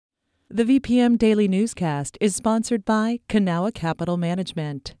The VPM Daily Newscast is sponsored by Kanawha Capital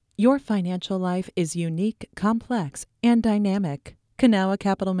Management. Your financial life is unique, complex, and dynamic. Kanawha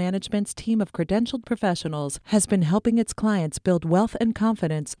Capital Management's team of credentialed professionals has been helping its clients build wealth and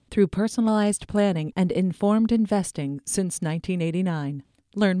confidence through personalized planning and informed investing since 1989.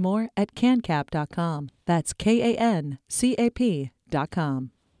 Learn more at cancap.com. That's KANCAP.com.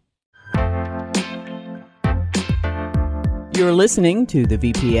 You're listening to the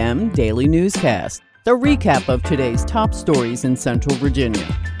VPM Daily Newscast, the recap of today's top stories in Central Virginia.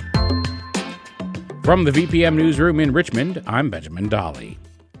 From the VPM Newsroom in Richmond, I'm Benjamin Dolly.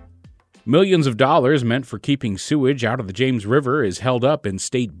 Millions of dollars meant for keeping sewage out of the James River is held up in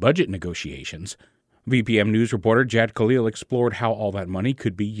state budget negotiations. VPM News reporter Jahd Khalil explored how all that money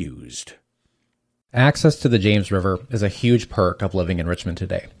could be used. Access to the James River is a huge perk of living in Richmond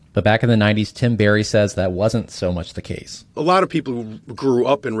today. But back in the 90s, Tim Berry says that wasn't so much the case. A lot of people who grew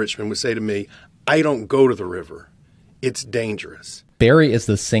up in Richmond would say to me, I don't go to the river. It's dangerous. Berry is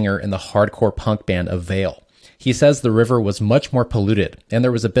the singer in the hardcore punk band Avail. He says the river was much more polluted, and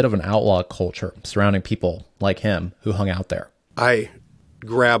there was a bit of an outlaw culture surrounding people like him who hung out there. I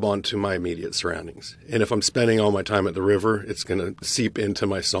grab onto my immediate surroundings. And if I'm spending all my time at the river, it's going to seep into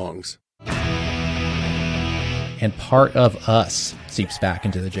my songs. And part of us seeps back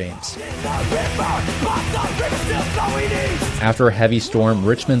into the James. After a heavy storm,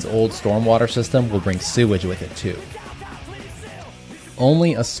 Richmond's old stormwater system will bring sewage with it too.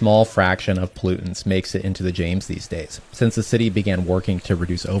 Only a small fraction of pollutants makes it into the James these days, since the city began working to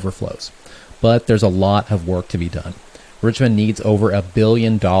reduce overflows. But there's a lot of work to be done. Richmond needs over $1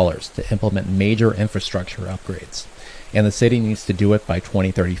 billion to implement major infrastructure upgrades, and the city needs to do it by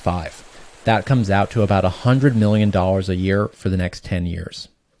 2035. That comes out to about $100 million a year for the next 10 years.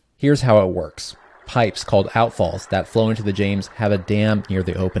 Here's how it works. Pipes called outfalls that flow into the James have a dam near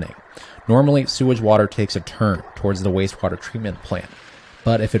the opening. Normally, sewage water takes a turn towards the wastewater treatment plant.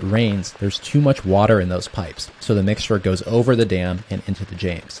 But if it rains, there's too much water in those pipes, so the mixture goes over the dam and into the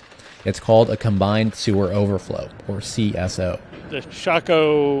James. It's called a combined sewer overflow, or CSO. The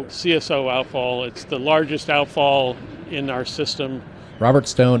Chaco CSO outfall, it's the largest outfall in our system. Robert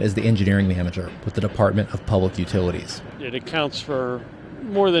Stone is the engineering manager with the Department of Public Utilities. It accounts for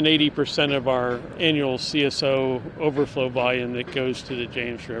more than 80% of our annual CSO overflow volume that goes to the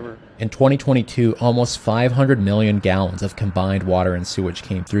James River. In 2022, almost 500 million gallons of combined water and sewage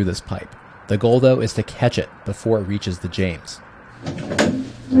came through this pipe. The goal, though, is to catch it before it reaches the James.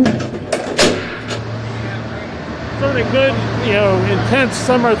 For a good, intense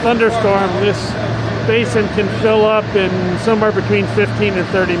summer thunderstorm, this basin can fill up in somewhere between 15 and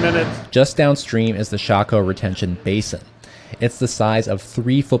 30 minutes. Just downstream is the Chaco Retention Basin. It's the size of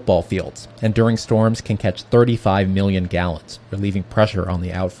 3 football fields, and during storms can catch 35 million gallons, relieving pressure on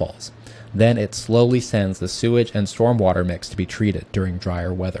the outfalls. Then it slowly sends the sewage and stormwater mix to be treated during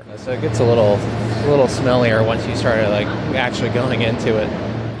drier weather. So it gets a little smellier once you start actually going into it.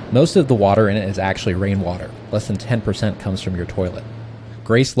 Most of the water in it is actually rainwater. Less than 10% comes from your toilet.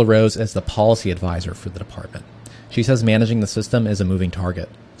 Grace LaRose is the policy advisor for the department. She says managing the system is a moving target.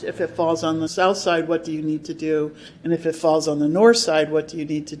 If it falls on the south side, what do you need to do? And if it falls on the north side, what do you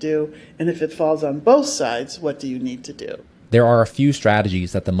need to do? And if it falls on both sides, what do you need to do? There are a few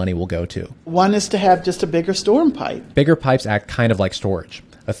strategies that the money will go to. One is to have just a bigger storm pipe. Bigger pipes act kind of like storage.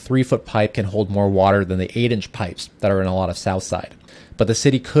 A 3-foot pipe can hold more water than the 8-inch pipes that are in a lot of south side. But the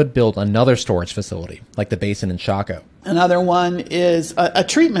city could build another storage facility, like the basin in Chaco. Another one is a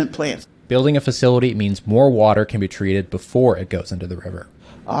treatment plant. Building a facility means more water can be treated before it goes into the river.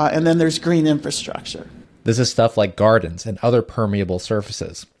 And then there's green infrastructure. This is stuff like gardens and other permeable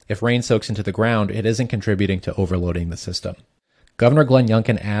surfaces. If rain soaks into the ground, it isn't contributing to overloading the system. Governor Glenn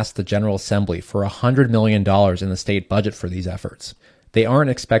Youngkin asked the General Assembly for $100 million in the state budget for these efforts. They aren't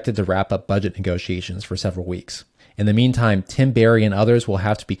expected to wrap up budget negotiations for several weeks. In the meantime, Tim Berry and others will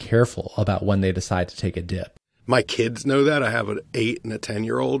have to be careful about when they decide to take a dip. My kids know that. I have an 8 and a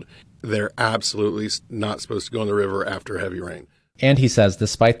 10-year-old. They're absolutely not supposed to go in the river after heavy rain. And he says,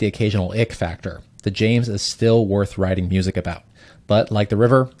 despite the occasional ick factor, the James is still worth writing music about. But like the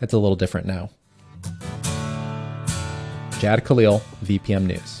river, it's a little different now. Jahd Khalil, VPM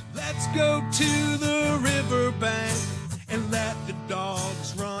News. Let's go to the riverbank and let the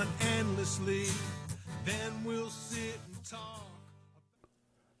dogs run endlessly. Then we'll sit and talk.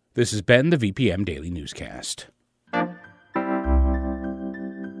 This has been the VPM Daily Newscast.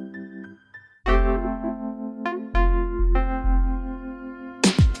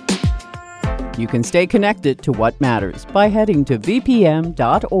 You can stay connected to what matters by heading to vpm.org/news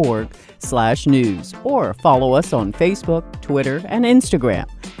or follow us on Facebook, Twitter, and Instagram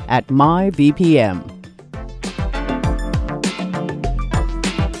at myVPM.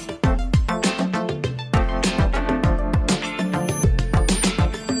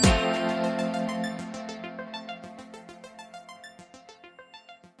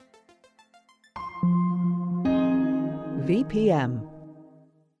 VPM.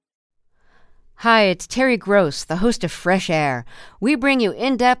 Hi, it's Terry Gross, the host of Fresh Air. We bring you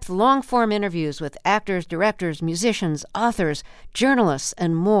in-depth, long-form interviews with actors, directors, musicians, authors, journalists,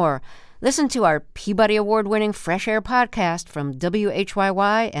 and more. Listen to our Peabody Award-winning Fresh Air podcast from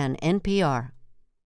WHYY and NPR.